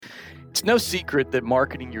It's no secret that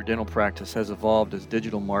marketing your dental practice has evolved as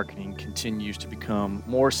digital marketing continues to become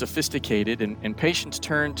more sophisticated and patients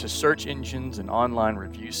turn to search engines and online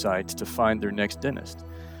review sites to find their next dentist.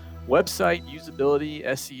 Website usability,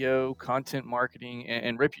 SEO, content marketing,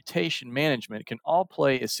 and reputation management can all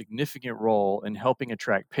play a significant role in helping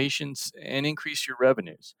attract patients and increase your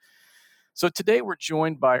revenues. So today we're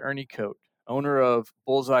joined by Ernie Coate, owner of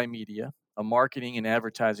Bullseye Media, a marketing and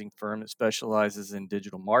advertising firm that specializes in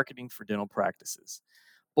digital marketing for dental practices.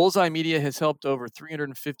 Bullseye Media has helped over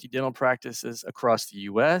 350 dental practices across the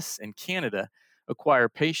US and Canada acquire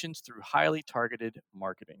patients through highly targeted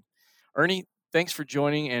marketing. Ernie, thanks for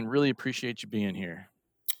joining and really appreciate you being here.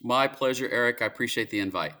 My pleasure, Eric. I appreciate the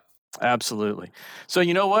invite. Absolutely. So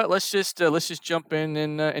you know what? Let's just jump in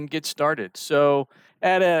and get started. So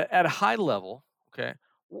at a high level, okay,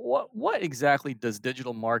 what exactly does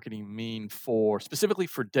digital marketing mean for specifically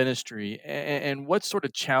for dentistry, and what sort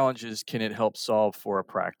of challenges can it help solve for a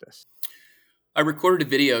practice? I recorded a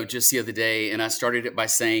video just the other day and I started it by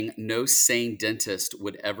saying no sane dentist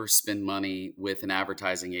would ever spend money with an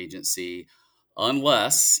advertising agency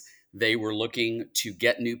unless they were looking to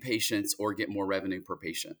get new patients or get more revenue per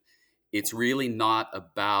patient. It's really not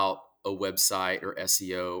about a website or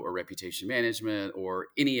SEO or reputation management or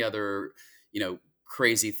any other,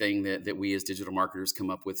 crazy thing that we as digital marketers come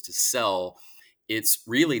up with to sell. It's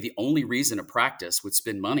really the only reason a practice would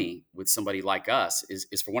spend money with somebody like us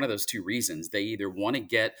is for one of those two reasons. They either want to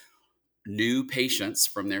get new patients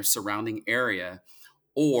from their surrounding area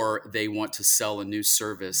or they want to sell a new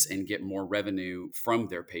service and get more revenue from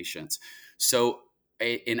their patients. So,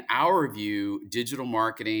 in our view, digital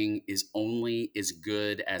marketing is only as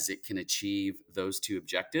good as it can achieve those two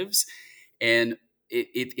objectives. And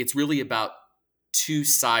it's really about two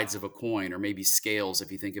sides of a coin, or maybe scales,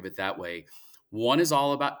 if you think of it that way. One is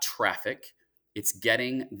all about traffic. It's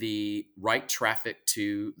getting the right traffic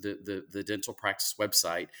to the dental practice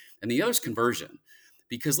website. And the other is conversion.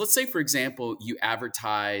 Because let's say, for example, you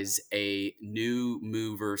advertise a new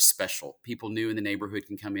mover special. People new in the neighborhood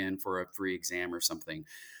can come in for a free exam or something.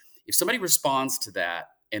 If somebody responds to that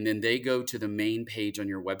and then they go to the main page on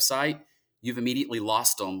your website, you've immediately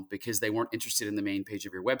lost them because they weren't interested in the main page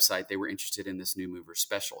of your website. They were interested in this new mover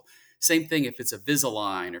special. Same thing if it's a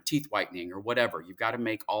Visalign or teeth whitening or whatever. You've got to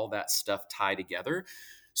make all that stuff tie together.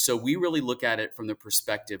 So we really look at it from the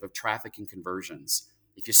perspective of traffic and conversions.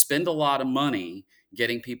 If you spend a lot of money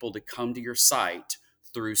getting people to come to your site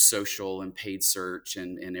through social and paid search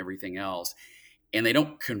and everything else, and they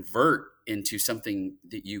don't convert into something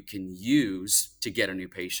that you can use to get a new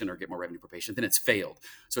patient or get more revenue per patient, then it's failed.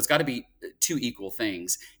 So it's got to be two equal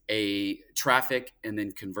things, a traffic and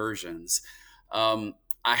then conversions. I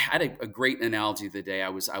had a great analogy the day. I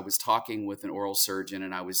was talking with an oral surgeon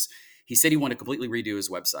and he said he wanted to completely redo his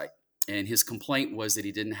website. And his complaint was that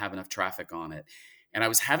he didn't have enough traffic on it. And I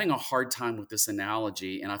was having a hard time with this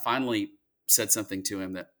analogy. And I finally said something to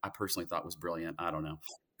him that I personally thought was brilliant. I don't know.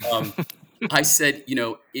 I said,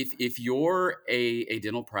 if you're a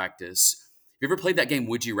dental practice, have you ever played that game,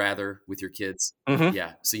 Would You Rather, with your kids? Hmm.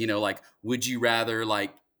 Yeah. So, would you rather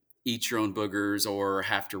eat your own boogers or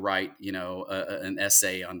have to write, an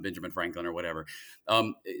essay on Benjamin Franklin or whatever?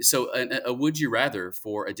 So a would you rather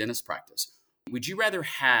for a dentist practice. Would you rather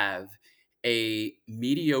have a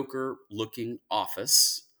mediocre looking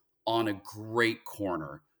office on a great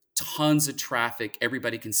corner, tons of traffic,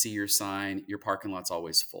 everybody can see your sign, your parking lot's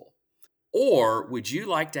always full? Or would you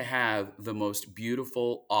like to have the most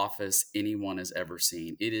beautiful office anyone has ever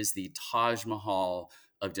seen? It is the Taj Mahal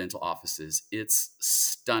of dental offices. It's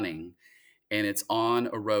stunning and it's on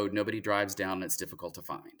a road nobody drives down and it's difficult to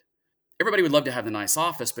find. Everybody would love to have the nice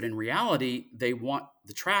office, but in reality, they want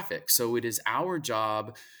the traffic. So it is our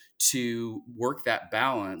job to work that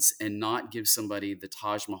balance and not give somebody the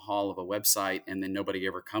Taj Mahal of a website and then nobody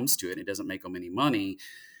ever comes to it and it doesn't make them any money.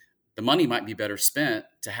 The money might be better spent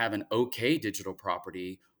to have an okay digital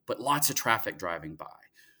property, but lots of traffic driving by.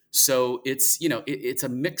 So it's a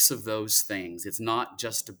mix of those things. It's not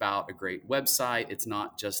just about a great website. It's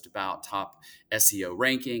not just about top SEO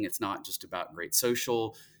ranking. It's not just about great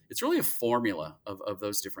social. It's really a formula of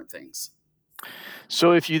those different things.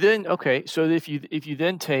 So if you then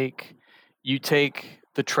take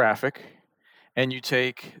the traffic and you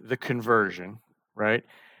take the conversion, right?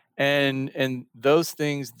 And those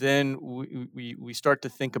things, then we start to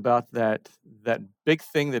think about that big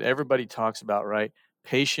thing that everybody talks about, right?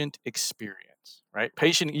 Patient experience, right?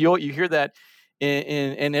 You hear that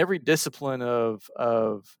in every discipline of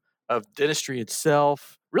dentistry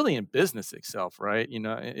itself, really in business itself, right?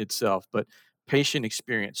 Itself, but patient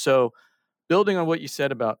experience. So building on what you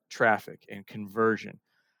said about traffic and conversion,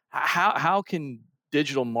 how can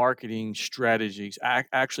digital marketing strategies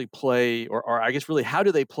actually play, or I guess really, how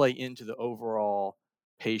do they play into the overall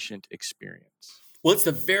patient experience? Well, it's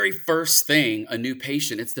the very first thing a new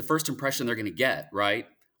patient, it's the first impression they're going to get, right?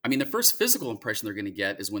 I mean, the first physical impression they're going to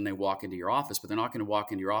get is when they walk into your office, but they're not going to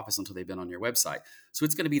walk into your office until they've been on your website. So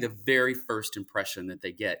it's going to be the very first impression that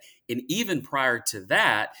they get. And even prior to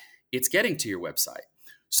that, it's getting to your website.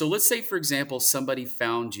 So let's say, for example, somebody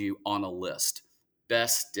found you on a list,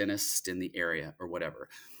 best dentist in the area or whatever,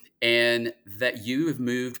 and that you have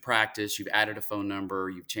moved practice, you've added a phone number,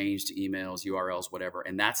 you've changed emails, URLs, whatever,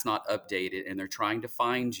 and that's not updated, and they're trying to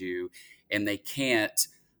find you and they can't.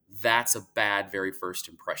 That's a bad very first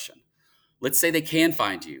impression. Let's say they can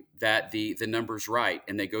find you, that the number's right,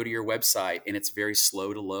 and they go to your website and it's very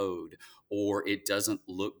slow to load, or it doesn't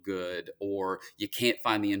look good, or you can't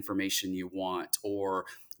find the information you want, or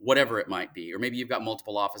whatever it might be, or maybe you've got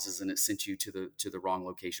multiple offices and it sent you to the wrong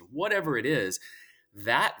location. Whatever it is,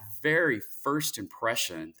 that very first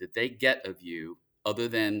impression that they get of you, other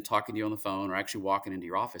than talking to you on the phone or actually walking into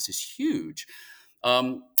your office, is huge.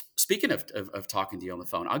 Speaking of talking to you on the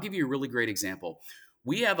phone, I'll give you a really great example.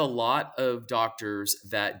 We have a lot of doctors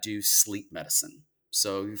that do sleep medicine.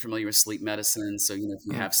 So you're familiar with sleep medicine. So, if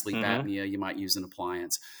you have sleep Mm-hmm. apnea, you might use an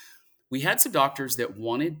appliance. We had some doctors that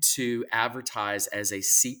wanted to advertise as a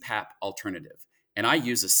CPAP alternative. And I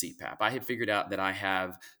use a CPAP. I had figured out that I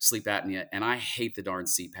have sleep apnea and I hate the darn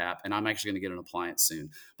CPAP, and I'm actually going to get an appliance soon.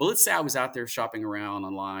 But let's say I was out there shopping around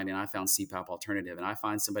online and I found CPAP alternative, and I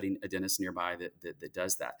find somebody, a dentist nearby that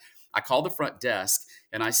does that. I call the front desk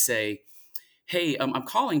and I say, hey, I'm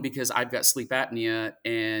calling because I've got sleep apnea,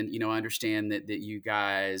 and I understand that you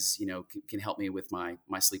guys can help me with my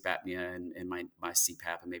sleep apnea and my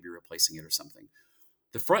CPAP and maybe replacing it or something.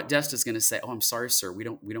 The front desk is going to say, oh, I'm sorry, sir, we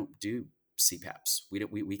don't do CPAPs.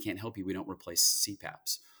 We can't help you. We don't replace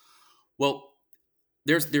CPAPs. Well,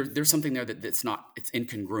 there's something there that's not, it's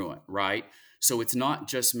incongruent, right? So it's not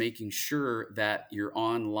just making sure that your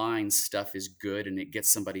online stuff is good and it gets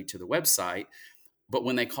somebody to the website, but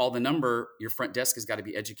when they call the number, your front desk has got to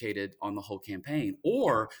be educated on the whole campaign.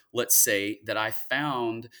 Or let's say that I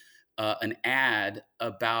found an ad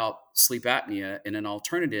about sleep apnea in an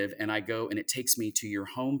alternative, and I go and it takes me to your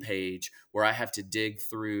homepage where I have to dig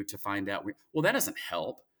through to find out. Well, that doesn't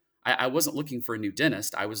help. I wasn't looking for a new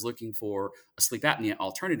dentist. I was looking for a sleep apnea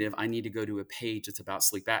alternative. I need to go to a page that's about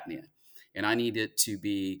sleep apnea, and I need it to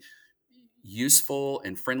be useful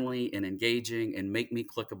and friendly and engaging and make me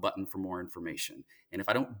click a button for more information. And if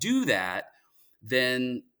I don't do that,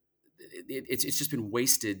 then it's just been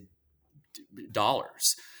wasted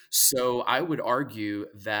dollars. So I would argue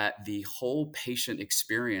that the whole patient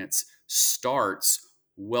experience starts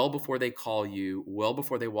well before they call you, well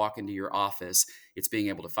before they walk into your office. It's being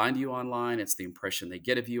able to find you online, it's the impression they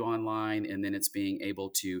get of you online, and then it's being able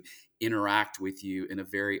to interact with you in a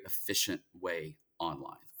very efficient way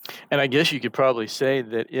online. And I guess you could probably say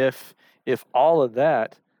that if all of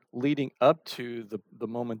that leading up to the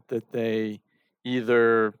moment that they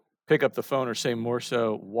either pick up the phone or, say more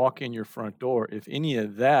so, walk in your front door, if any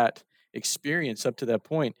of that experience up to that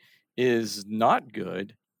point is not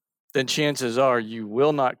good, then chances are you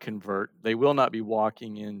will not convert. They will not be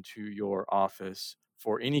walking into your office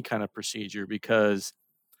for any kind of procedure, because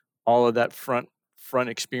all of that front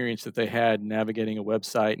experience that they had navigating a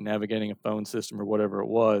website, navigating a phone system or whatever it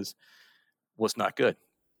was not good.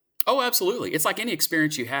 Oh, absolutely. It's like any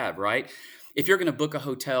experience you have, right? If you're going to book a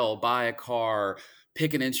hotel, buy a car,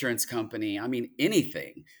 pick an insurance company, I mean,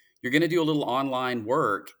 anything, you're going to do a little online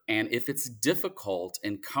work. And if it's difficult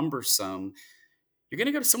and cumbersome, you're going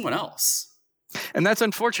to go to someone else. And that's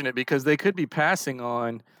unfortunate, because they could be passing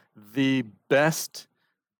on the best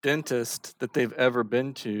dentist that they've ever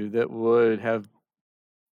been to, that would have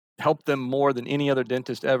helped them more than any other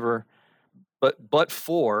dentist ever, but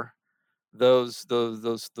for those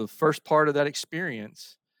the first part of that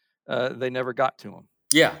experience, they never got to them.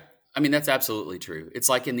 Yeah. I mean, that's absolutely true. It's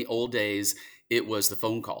like in the old days, it was the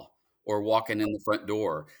phone call or walking in the front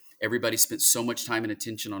door. Everybody spent so much time and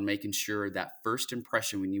attention on making sure that first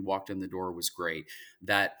impression when you walked in the door was great.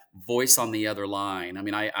 That voice on the other line. I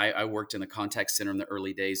mean, I worked in a contact center in the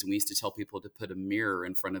early days, and we used to tell people to put a mirror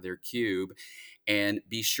in front of their cube and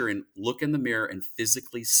be sure and look in the mirror and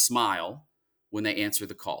physically smile when they answer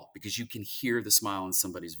the call, because you can hear the smile in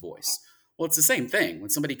somebody's voice. Well, it's the same thing. When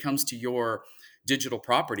somebody comes to your digital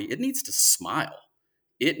property, it needs to smile.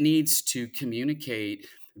 It needs to communicate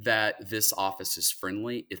that this office is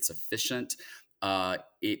friendly, it's efficient,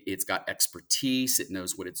 it's got expertise, it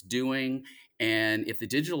knows what it's doing. And if the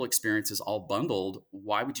digital experience is all bundled,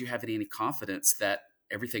 why would you have any confidence that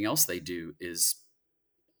everything else they do is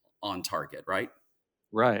on target, right?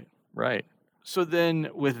 Right, right. So then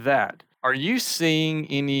with that, are you seeing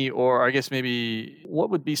any, or I guess maybe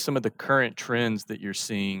what would be some of the current trends that you're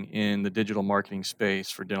seeing in the digital marketing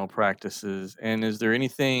space for dental practices? And is there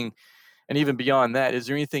anything, and even beyond that, is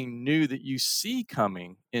there anything new that you see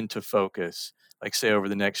coming into focus, like say over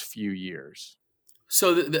the next few years?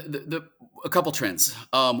 So a couple trends.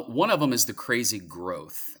 One of them is the crazy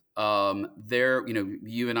growth. There,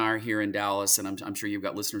 you and I are here in Dallas, and I'm sure you've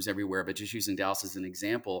got listeners everywhere. But just using Dallas as an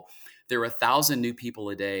example, there are 1,000 new people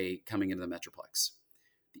a day coming into the Metroplex.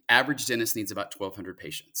 The average dentist needs about 1,200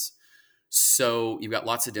 patients. So you've got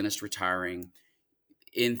lots of dentists retiring.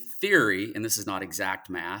 In theory, and this is not exact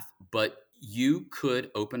math, but you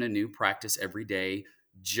could open a new practice every day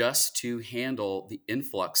just to handle the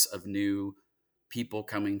influx of new people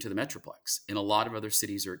coming to the Metroplex. And a lot of other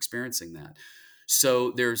cities are experiencing that.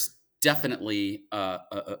 So there's definitely a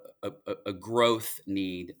growth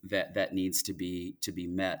need that needs to be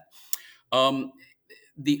met.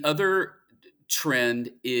 The other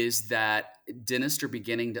trend is that dentists are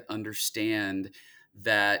beginning to understand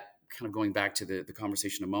that, kind of going back to the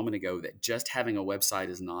conversation a moment ago, that just having a website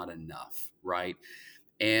is not enough, right?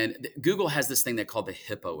 And Google has this thing they call the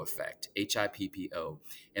HIPPO effect, HIPPO,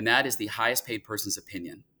 and that is the highest paid person's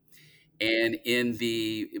opinion. And in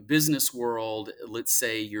the business world, let's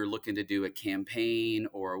say you're looking to do a campaign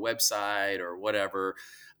or a website or whatever,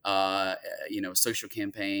 social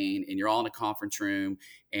campaign, and you're all in a conference room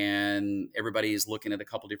and everybody is looking at a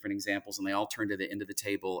couple different examples, and they all turn to the end of the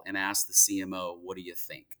table and ask the CMO, what do you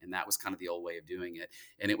think? And that was kind of the old way of doing it.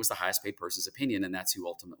 And it was the highest paid person's opinion, and that's who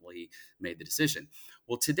ultimately made the decision.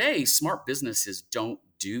 Well, today, smart businesses don't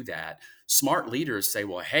do that. Smart leaders say,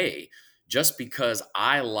 well, hey, just because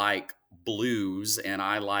I like blues and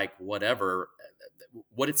I like whatever,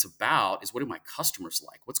 what it's about is, what do my customers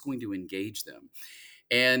like? What's going to engage them?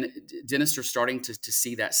 And dentists are starting to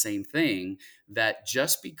see that same thing, that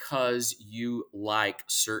just because you like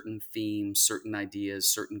certain themes, certain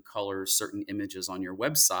ideas, certain colors, certain images on your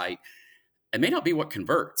website, it may not be what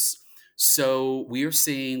converts. So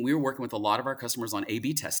we're working with a lot of our customers on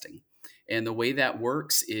A/B testing. And the way that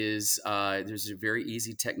works is there's a very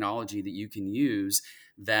easy technology that you can use,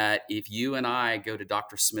 that if you and I go to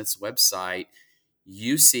Dr. Smith's website,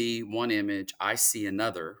 you see one image, I see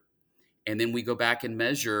another. And then we go back and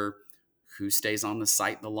measure who stays on the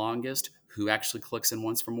site the longest, who actually clicks and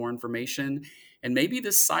wants for more information. And maybe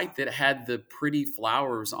the site that had the pretty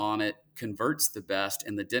flowers on it converts the best,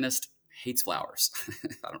 and the dentist hates flowers.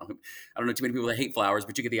 I don't know too many people that hate flowers,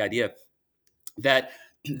 but you get the idea that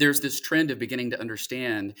there's this trend of beginning to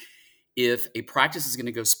understand, if a practice is going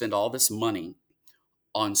to go spend all this money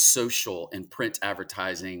on social and print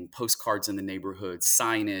advertising, postcards in the neighborhood,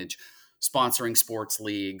 signage, sponsoring sports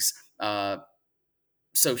leagues,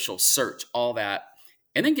 social search, all that,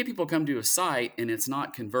 and then get people to come to a site and it's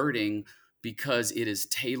not converting because it is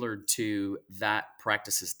tailored to that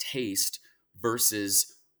practice's taste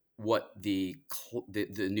versus what the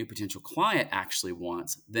new potential client actually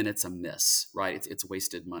wants, then it's a miss, right? It's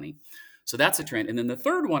wasted money. So that's a trend. And then the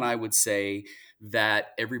third one I would say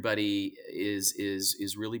that everybody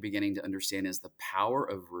is really beginning to understand is the power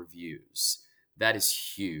of reviews. That is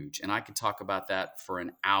huge. And I could talk about that for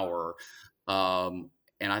an hour. And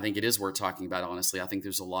I think it is worth talking about, honestly. I think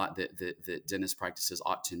there's a lot that dentist practices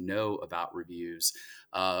ought to know about reviews.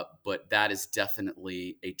 But that is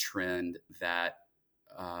definitely a trend that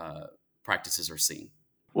practices are seeing.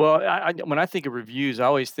 Well, when I think of reviews, I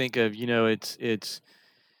always think of,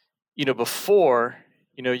 before,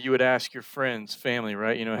 you would ask your friends, family,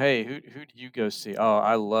 right? Hey, who do you go see? Oh,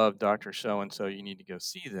 I love Dr. So and so. You need to go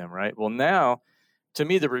see them, right? Well, now, to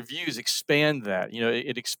me, the reviews expand that.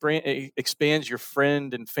 It expands your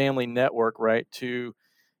friend and family network, right? To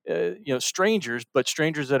strangers, but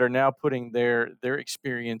strangers that are now putting their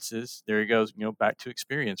experiences. There he goes, back to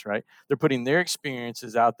experience, right? They're putting their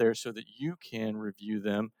experiences out there so that you can review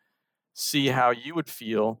them, see how you would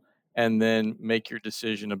feel, and then make your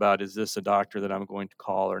decision about, is this a doctor that I'm going to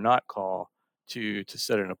call or not call to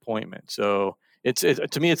set an appointment. So it's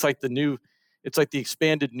to me, it's like the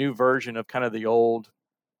expanded new version of kind of the old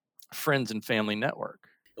friends and family network.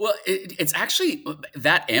 Well, it's actually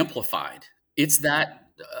that amplified. It's that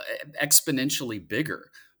exponentially bigger.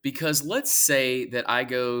 Because let's say that I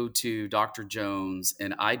go to Dr. Jones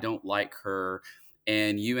and I don't like her,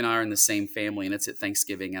 and you and I are in the same family, and it's at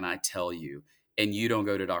Thanksgiving, and I tell you, and you don't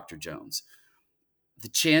go to Dr. Jones. The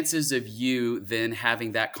chances of you then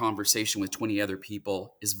having that conversation with 20 other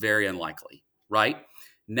people is very unlikely, right?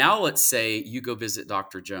 Now, let's say you go visit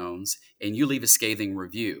Dr. Jones and you leave a scathing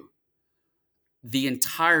review. The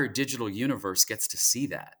entire digital universe gets to see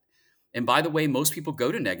that. And by the way, most people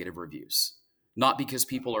go to negative reviews, not because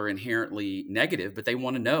people are inherently negative, but they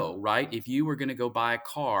want to know, right? If you were going to go buy a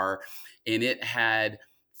car and it had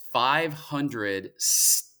 500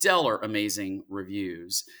 stellar, amazing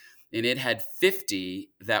reviews, and it had 50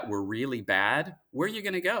 that were really bad, where are you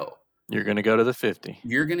going to go? You're going to go to the 50.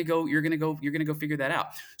 You're going to go figure that out.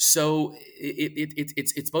 So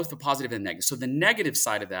it's both the positive and negative. So the negative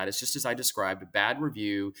side of that is just as I described, a bad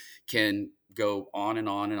review can go on and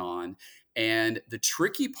on and on. And the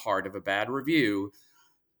tricky part of a bad review,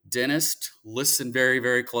 dentist, listen very,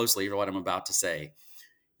 very closely to what I'm about to say.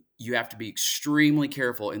 You have to be extremely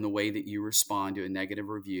careful in the way that you respond to a negative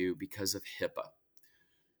review because of HIPAA.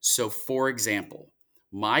 So, for example,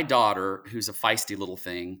 my daughter, who's a feisty little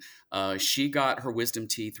thing, she got her wisdom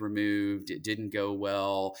teeth removed. It didn't go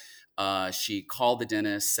well. She called the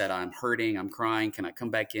dentist, said, "I'm hurting, I'm crying. Can I come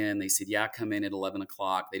back in?" They said, "Yeah, come in at 11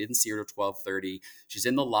 o'clock. They didn't see her till 12:30. She's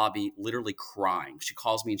in the lobby, literally crying. She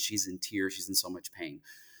calls me and she's in tears. She's in so much pain.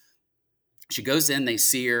 She goes in, they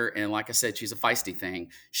see her, and like I said, she's a feisty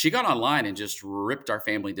thing. She got online and just ripped our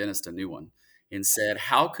family dentist a new one and said,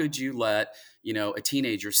 "How could you let, a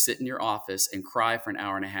teenager sit in your office and cry for an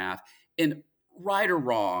hour and a half?" And right or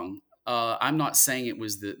wrong, I'm not saying it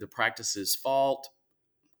was the practice's fault.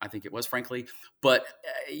 I think it was, frankly, but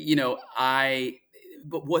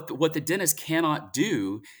but what the dentist cannot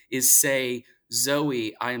do is say,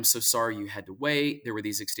 "Zoe, I am so sorry you had to wait. There were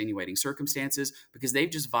these extenuating circumstances," because they've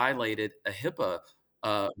just violated a HIPAA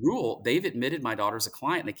rule. They've admitted my daughter's a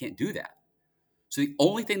client, and they can't do that. So the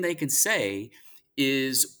only thing they can say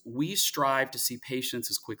is, "We strive to see patients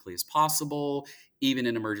as quickly as possible, even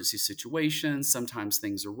in emergency situations. Sometimes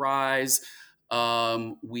things arise.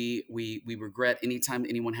 We regret anytime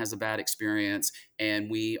anyone has a bad experience, and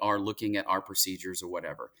we are looking at our procedures," or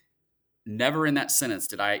whatever. Never in that sentence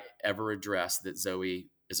did I ever address that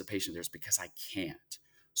Zoe is a patient of theirs, because I can't.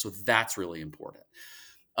 So that's really important.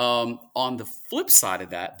 On the flip side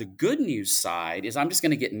of that, the good news side is, I'm just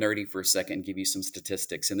going to get nerdy for a second and give you some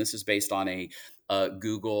statistics. And this is based on a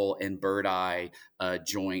Google and BirdEye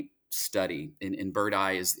joint study. And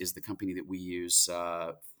BirdEye is the company that we use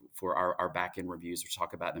for our back-end reviews, which we'll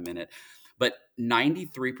talk about in a minute. But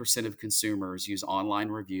 93% of consumers use online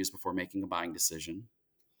reviews before making a buying decision.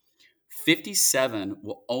 57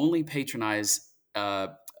 will only patronize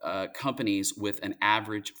companies with an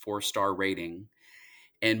average 4-star rating.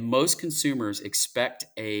 And most consumers expect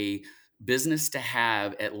a business to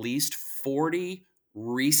have at least 40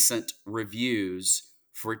 recent reviews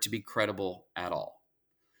for it to be credible at all.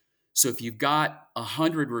 So if you've got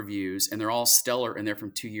 100 reviews and they're all stellar and they're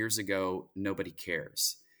from 2 years ago, nobody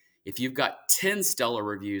cares. If you've got 10 stellar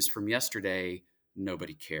reviews from yesterday,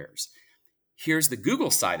 nobody cares. Here's the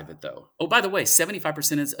Google side of it, though. Oh, by the way,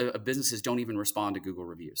 75% of businesses don't even respond to Google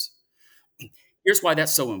reviews. Here's why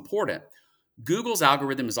that's so important. Google's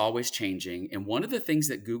algorithm is always changing. And one of the things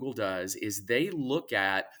that Google does is they look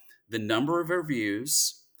at the number of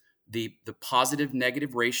reviews, the positive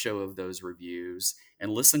negative ratio of those reviews,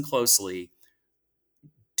 and listen closely.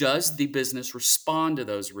 Does the business respond to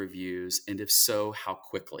those reviews? And if so, how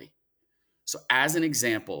quickly? So as an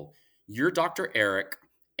example, you're Dr. Eric,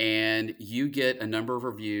 and you get a number of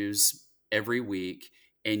reviews every week,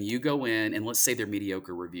 and you go in, and let's say they're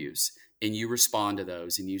mediocre reviews, and you respond to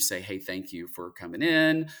those and you say, "Hey, thank you for coming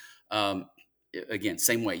in." Again,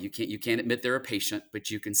 same way, you can't admit they're a patient, but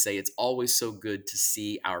you can say, "It's always so good to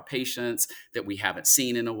see our patients that we haven't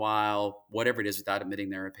seen in a while," whatever it is, without admitting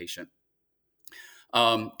they're a patient.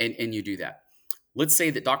 And you do that. Let's say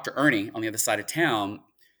that Dr. Ernie on the other side of town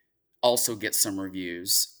also gets some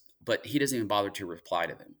reviews, but he doesn't even bother to reply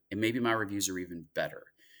to them. And maybe my reviews are even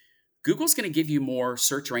better. Google's going to give you more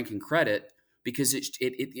search ranking credit, because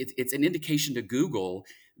it's an indication to Google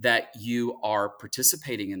that you are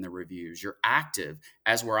participating in the reviews, you're active,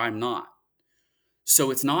 as where I'm not.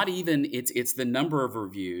 So it's not even, it's the number of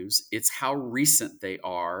reviews, it's how recent they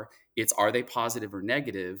are they positive or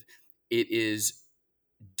negative? It is,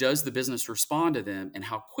 does the business respond to them, and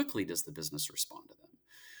how quickly does the business respond to them?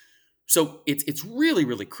 So it's really,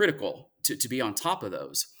 really critical to be on top of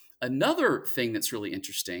those. Another thing that's really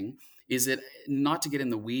interesting is that, not to get in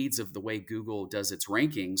the weeds of the way Google does its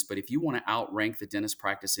rankings, but if you want to outrank the dentist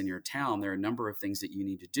practice in your town, there are a number of things that you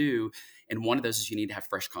need to do. And one of those is you need to have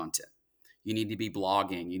fresh content. You need to be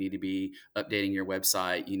blogging. You need to be updating your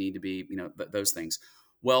website. You need to be, those things.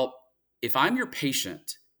 Well, if I'm your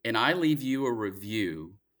patient and I leave you a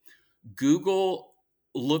review, Google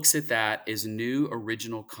looks at that as new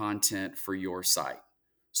original content for your site.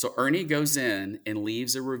 So Ernie goes in and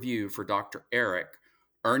leaves a review for Dr. Eric.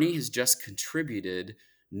 Ernie has just contributed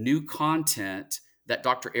new content that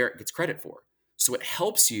Dr. Eric gets credit for. So it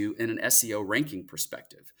helps you in an SEO ranking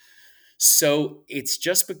perspective. So it's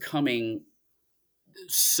just becoming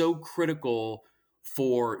so critical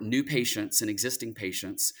for new patients and existing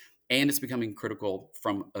patients, and it's becoming critical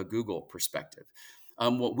from a Google perspective.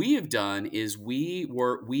 What we have done is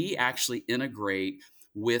we actually integrate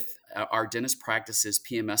with our dentist practices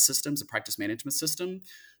PMS systems, a practice management system,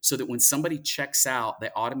 so that when somebody checks out, they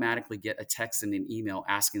automatically get a text and an email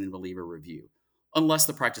asking them to leave a review, unless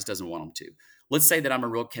the practice doesn't want them to. Let's say that I'm a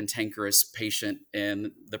real cantankerous patient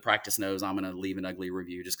and the practice knows I'm going to leave an ugly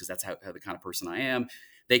review just because that's how the kind of person I am.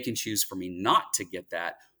 They can choose for me not to get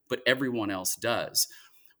that, but everyone else does.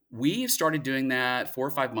 We started doing that 4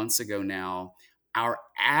 or 5 months ago now. Our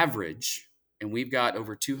average, and we've got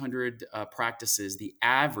over 200 practices, the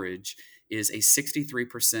average is a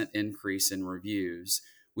 63% increase in reviews.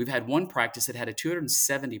 We've had one practice that had a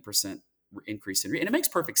 270% increase in, and it makes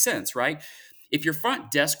perfect sense, right? If your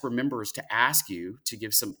front desk remembers to ask you to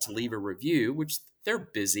leave a review, which they're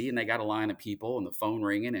busy and they got a line of people and the phone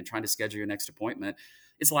ringing and trying to schedule your next appointment,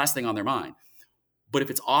 it's the last thing on their mind. But if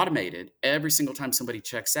it's automated, every single time somebody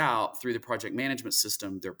checks out through the project management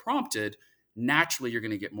system, they're prompted, naturally you're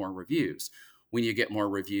going to get more reviews. When you get more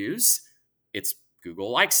reviews, it's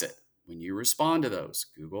Google likes it. When you respond to those,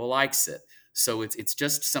 Google likes it. So it's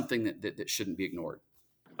just something that shouldn't be ignored.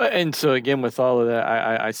 And so again, with all of that,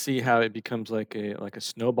 I see how it becomes like a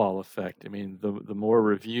snowball effect. I mean, the more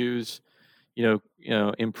reviews,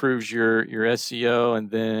 improves your SEO, and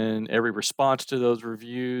then every response to those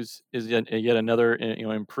reviews is yet another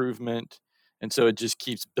improvement, and so it just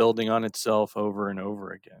keeps building on itself over and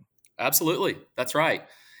over again. Absolutely, that's right.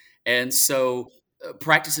 And so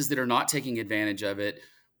practices that are not taking advantage of it,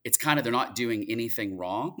 it's kind of they're not doing anything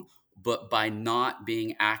wrong, but by not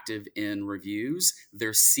being active in reviews,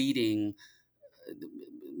 they're seeding,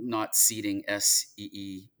 not seeding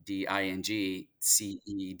SEEDING,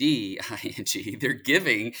 CEDING. They're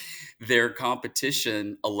giving their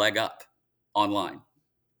competition a leg up online.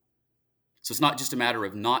 So it's not just a matter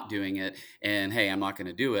of not doing it and, hey, I'm not going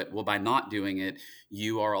to do it. Well, by not doing it,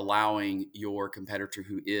 you are allowing your competitor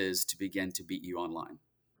who is to begin to beat you online.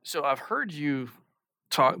 So I've heard you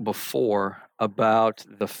talk before about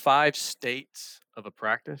the 5 states of a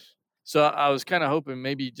practice. So I was kind of hoping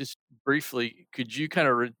maybe just briefly, could you kind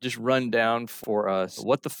of just run down for us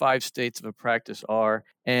what the 5 states of a practice are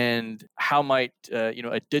and how might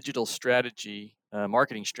a digital strategy,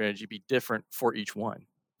 marketing strategy, be different for each one?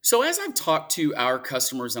 So as I've talked to our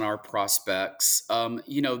customers and our prospects,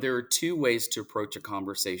 there are 2 ways to approach a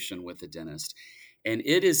conversation with a dentist. And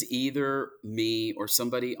it is either me or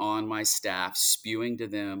somebody on my staff spewing to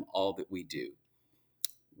them all that we do.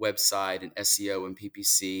 Website and SEO and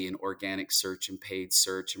PPC and organic search and paid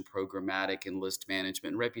search and programmatic and list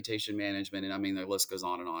management and reputation management. And I mean, the list goes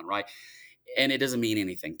on and on, right? And it doesn't mean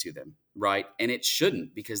anything to them, right? And it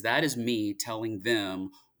shouldn't, because that is me telling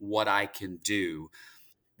them what I can do,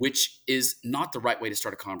 which is not the right way to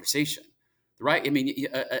start a conversation, right? I mean,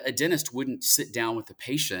 a dentist wouldn't sit down with a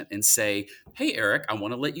patient and say, hey, Eric, I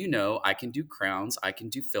want to let you know I can do crowns, I can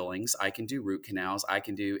do fillings, I can do root canals,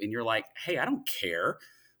 and you're like, hey, I don't care.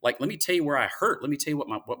 Like, let me tell you where I hurt. Let me tell you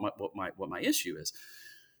what my issue is.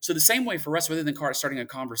 So the same way for us, rather than starting a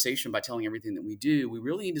conversation by telling everything that we do, we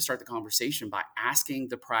really need to start the conversation by asking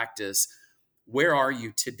the practice, where are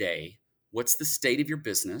you today? What's the state of your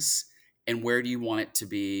business? And where do you want it to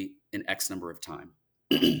be in X number of time?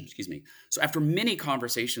 Excuse me. So after many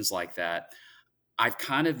conversations like that, I've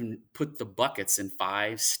kind of put the buckets in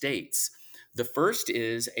 5 states. The first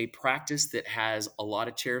is a practice that has a lot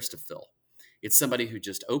of chairs to fill. It's somebody who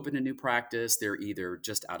just opened a new practice. They're either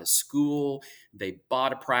just out of school, they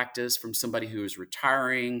bought a practice from somebody who is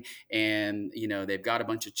retiring, and they've got a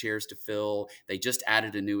bunch of chairs to fill. They just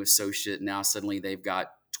added a new associate. Now suddenly they've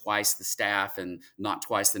got twice the staff and not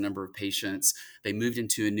twice the number of patients. They moved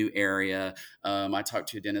into a new area. I talked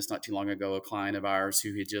to a dentist not too long ago, a client of ours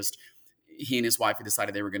who he and his wife had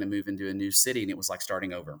decided they were going to move into a new city, and it was like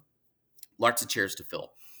starting over. Lots of chairs to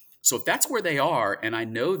fill. So if that's where they are, and I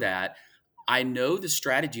know the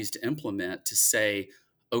strategies to implement to say,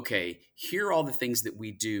 okay, here are all the things that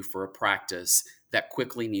we do for a practice that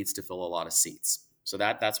quickly needs to fill a lot of seats. So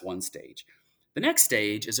that's one stage. The next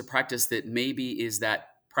stage is a practice that maybe is that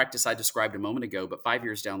practice I described a moment ago, but 5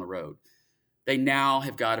 years down the road. They now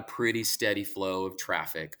have got a pretty steady flow of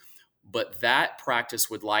traffic, but that practice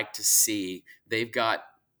would like to see they've got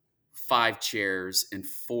 5 chairs and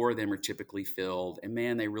 4 of them are typically filled. And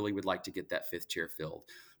man, they really would like to get that 5th chair filled.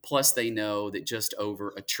 Plus they know that just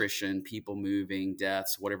over attrition, people moving,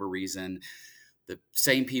 deaths, whatever reason, the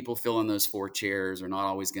same people filling those 4 chairs are not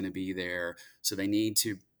always going to be there. So they need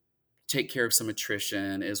to take care of some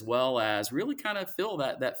attrition as well as really kind of fill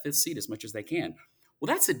that fifth seat as much as they can.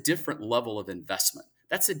 Well, that's a different level of investment.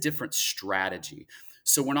 That's a different strategy.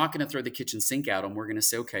 So we're not going to throw the kitchen sink at them. We're going to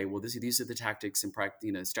say, okay, well, these are the tactics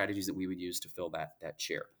and strategies that we would use to fill that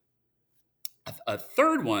chair. A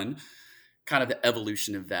third one, kind of the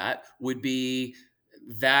evolution of that, would be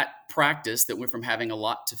that practice that went from having a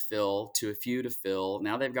lot to fill to a few to fill.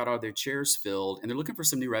 Now they've got all their chairs filled and they're looking for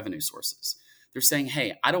some new revenue sources. They're saying,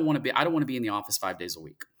 hey, I don't want to be in the office 5 days a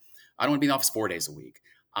week. I don't want to be in the office 4 days a week.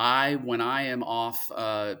 When I am off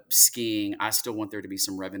skiing, I still want there to be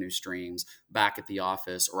some revenue streams back at the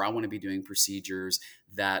office, or I want to be doing procedures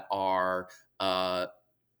that are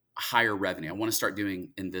higher revenue. I want to start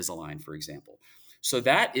doing Invisalign, for example. So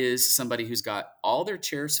that is somebody who's got all their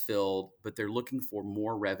chairs filled, but they're looking for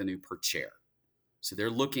more revenue per chair. So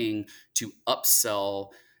they're looking to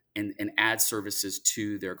upsell and add services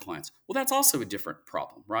to their clients. Well, that's also a different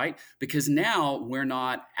problem, right? Because now we're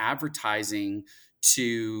not advertising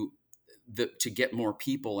to get more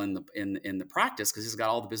people in the practice because he's got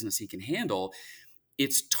all the business he can handle.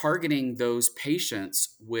 It's targeting those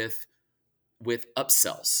patients with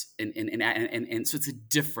upsells, and so it's a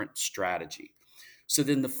different strategy. So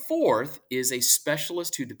then the fourth is a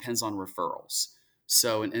specialist who depends on referrals.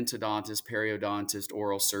 So an endodontist, periodontist,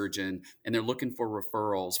 oral surgeon, and they're looking for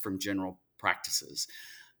referrals from general practices.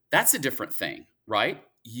 That's a different thing, right?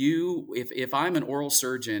 If I'm an oral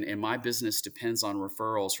surgeon and my business depends on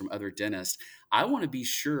referrals from other dentists, I want to be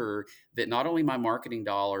sure that not only my marketing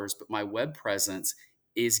dollars, but my web presence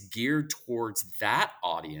is geared towards that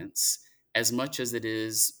audience as much as it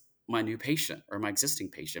is my new patient or my existing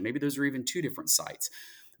patient. Maybe those are even 2 different sites.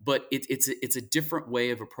 But it's a different way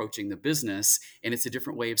of approaching the business, and it's a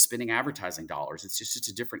different way of spending advertising dollars. It's just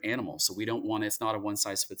a different animal. So it's not a one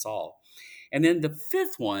size fits all. And then the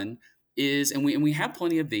fifth one is, and we have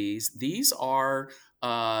plenty of these. These are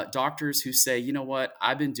doctors who say, you know what,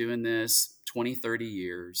 I've been doing this 20, 30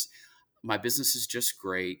 years. My business is just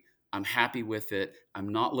great. I'm happy with it. I'm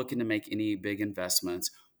not looking to make any big investments,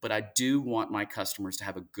 but I do want my customers to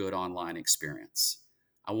have a good online experience.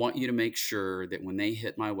 I want you to make sure that when they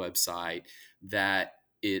hit my website, that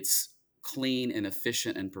it's clean and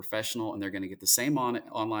efficient and professional, and they're going to get the same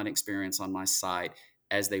online experience on my site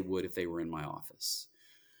as they would if they were in my office.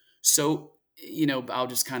 So, I'll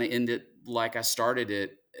just kind of end it like I started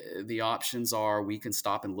it. The options are we can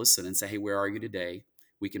stop and listen and say, hey, where are you today?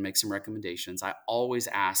 We can make some recommendations. I always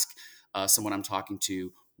ask someone I'm talking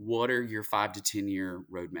to, what are your 5 to 10 year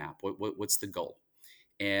roadmap? What's the goal?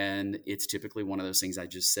 And it's typically one of those things I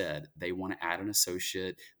just said. They want to add an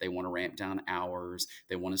associate. They want to ramp down hours.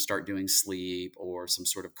 They want to start doing sleep or some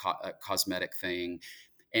sort of cosmetic thing.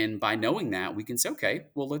 And by knowing that, we can say, okay,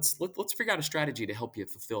 well, let's figure out a strategy to help you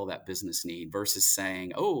fulfill that business need versus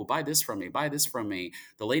saying, oh, buy this from me, buy this from me.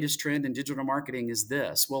 The latest trend in digital marketing is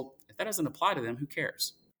this. Well, if that doesn't apply to them, who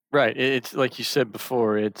cares? Right. It's like you said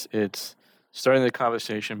before, it's starting the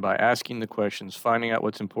conversation by asking the questions, finding out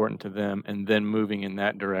what's important to them, and then moving in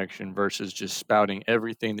that direction versus just spouting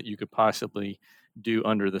everything that you could possibly do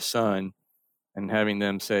under the sun and having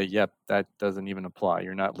them say, yep, that doesn't even apply.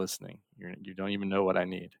 You're not listening. You don't even know what I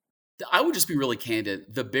need. I would just be really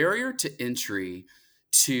candid. The barrier to entry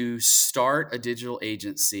to start a digital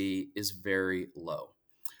agency is very low.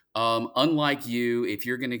 Unlike you, if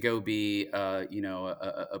you're going to go be,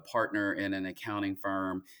 a partner in an accounting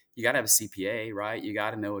firm, you got to have a CPA, right? You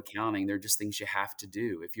got to know accounting. They're just things you have to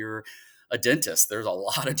do. If you're a dentist, there's a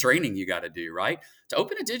lot of training you got to do, right? To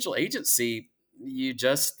open a digital agency, you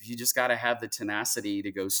just got to have the tenacity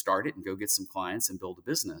to go start it and go get some clients and build a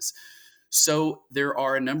business. So there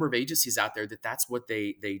are a number of agencies out there that's what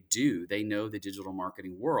they do. They know the digital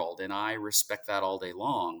marketing world, and I respect that all day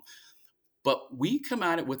long. But we come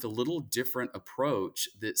at it with a little different approach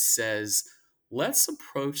that says, let's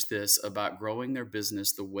approach this about growing their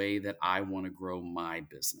business the way that I want to grow my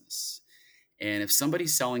business. And if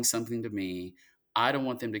somebody's selling something to me, I don't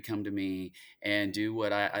want them to come to me and do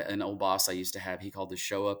what an old boss I used to have, he called the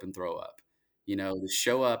show up and throw up. The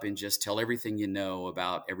show up and just tell everything you know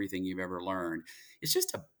about everything you've ever learned. It's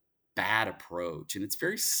just a bad approach, and it's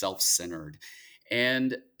very self-centered.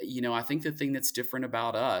 And, I think the thing that's different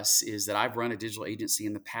about us is that I've run a digital agency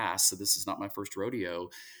in the past, so this is not my first rodeo,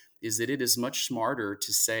 is that it is much smarter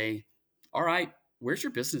to say, all right, where's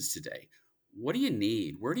your business today? What do you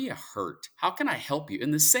need? Where do you hurt? How can I help you?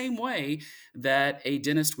 In the same way that a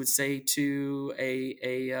dentist would say to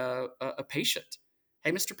a patient,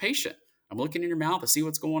 hey, Mr. Patient, I'm looking in your mouth. I see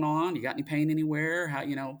what's going on. You got any pain anywhere? How,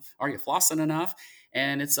 are you flossing enough?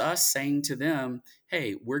 And it's us saying to them,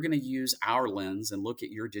 hey, we're going to use our lens and look at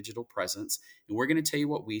your digital presence. And we're going to tell you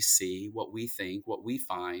what we see, what we think, what we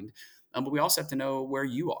find. But we also have to know where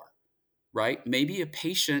you are, right? Maybe a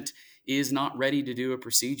patient is not ready to do a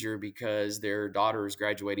procedure because their daughter is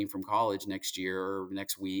graduating from college next year or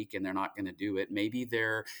next week and they're not going to do it. Maybe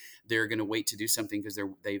they're going to wait to do something because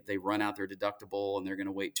they run out their deductible and they're going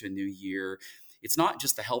to wait to a new year. It's not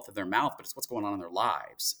just the health of their mouth, but it's what's going on in their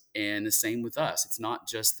lives. And the same with us. It's not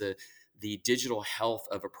just the digital health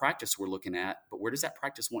of a practice we're looking at, but where does that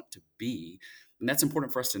practice want to be? And that's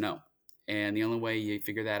important for us to know. And the only way you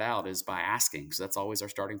figure that out is by asking. So that's always our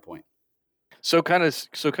starting point. So kind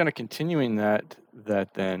of continuing that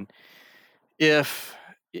then, if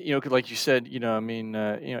like you said, I mean,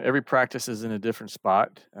 every practice is in a different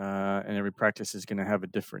spot, and every practice is going to have a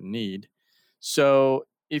different need. So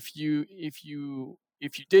if you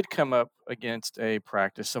did come up against a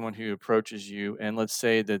practice, someone who approaches you, and let's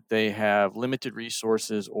say that they have limited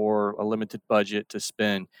resources or a limited budget to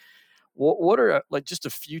spend, what are like just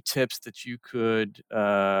a few tips that you could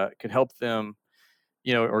help them,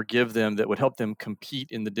 or give them, that would help them compete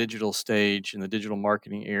in the digital stage, in the digital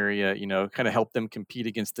marketing area, kind of help them compete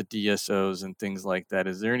against the DSOs and things like that?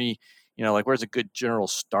 Is there any, like, where's a good general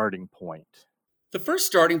starting point? The first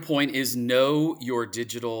starting point is know your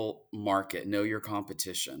digital market, know your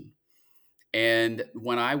competition. And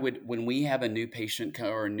when we have a new patient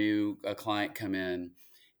or a client come in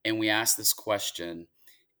and we ask this question,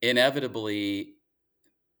 inevitably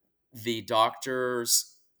the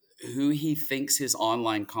doctors who he thinks his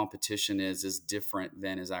online competition is different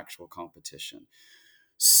than his actual competition.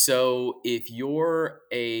 So if you're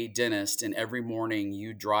a dentist and every morning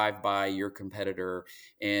you drive by your competitor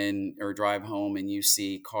and or drive home and you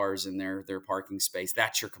see cars in their parking space,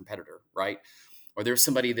 that's your competitor, right? Or there's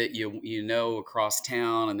somebody that you know across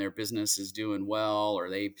town and their business is doing well, or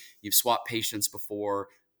you've swapped patients before,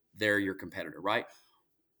 they're your competitor, right?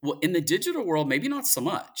 Well, in the digital world, maybe not so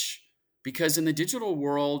much, because in the digital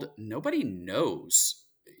world, nobody knows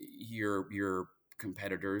your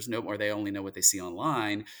competitors, no, or they only know what they see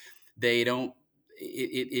online. They don't.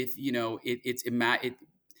 If you know,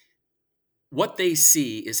 what they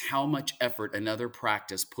see is how much effort another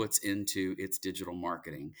practice puts into its digital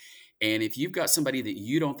marketing. And if you've got somebody that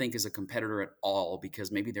you don't think is a competitor at all,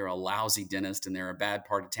 because maybe they're a lousy dentist and they're a bad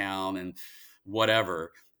part of town and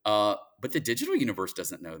whatever, but the digital universe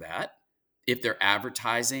doesn't know that. If they're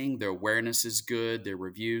advertising, their awareness is good, their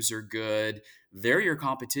reviews are good, they're your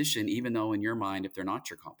competition, even though in your mind, if they're not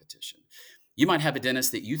your competition. You might have a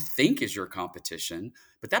dentist that you think is your competition,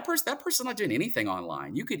 but that person's not doing anything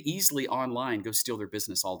online. You could easily online go steal their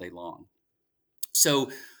business all day long. So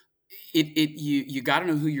you got to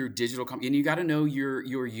know who your and you got to know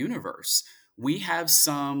your universe. We have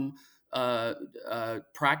some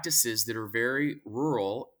practices that are very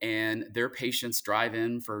rural and their patients drive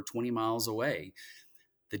in for 20 miles away.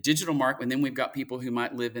 The digital market, and then we've got people who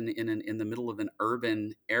might live in the middle of an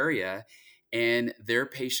urban area, and their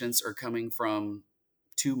patients are coming from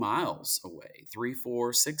 2 miles away, 3,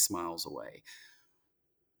 4, 6 miles away.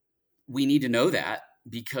 We need to know that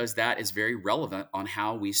because that is very relevant on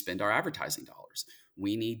how we spend our advertising dollars.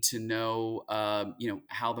 We need to know,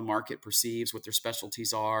 how the market perceives, what their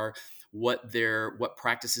specialties are, what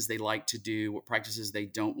practices they like to do, what practices they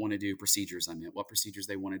don't want to do, procedures. I meant what procedures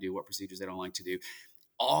they want to do, what procedures they don't like to do.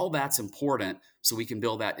 All that's important, so we can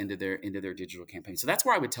build that into their digital campaign. So that's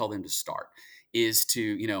where I would tell them to start, is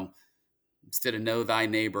to, instead of know thy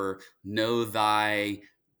neighbor, know thy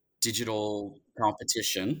digital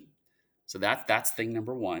competition. So that's thing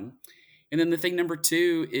number one. And then the thing number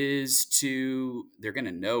two is they're going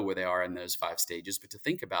to know where they are in those 5 stages, but to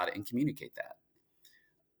think about it and communicate that.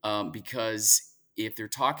 Because if they're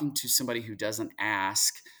talking to somebody who doesn't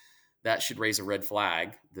ask, that should raise a red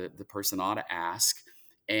flag. The person ought to ask.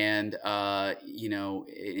 And and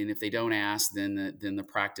if they don't ask, then the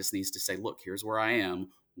practice needs to say, look, here's where I am.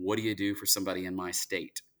 What do you do for somebody in my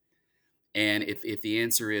state? And if the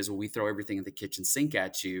answer is, well, we throw everything at the kitchen sink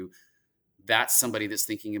at you, that's somebody that's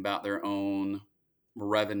thinking about their own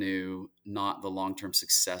revenue, not the long-term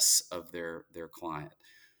success of their client.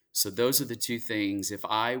 So those are the two things. If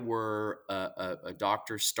I were a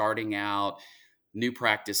doctor starting out, new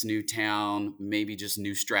practice, new town, maybe just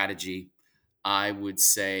new strategy, I would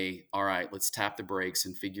say, all right, let's tap the brakes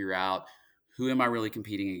and figure out, who am I really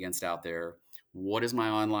competing against out there? What does my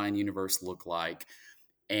online universe look like?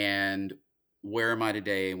 And where am I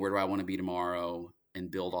today? Where do I want to be tomorrow?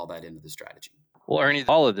 And build all that into the strategy. Well, Ernie,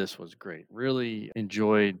 all of this was great. Really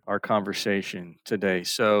enjoyed our conversation today.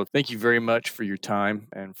 So thank you very much for your time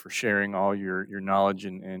and for sharing all your knowledge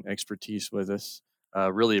and expertise with us.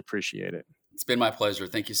 Really appreciate it. It's been my pleasure.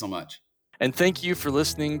 Thank you so much. And thank you for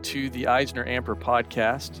listening to the EisnerAmper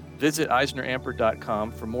podcast. Visit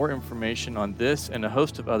EisnerAmper.com for more information on this and a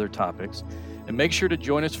host of other topics. And make sure to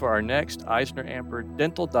join us for our next EisnerAmper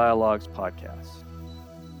Dental Dialogues podcast.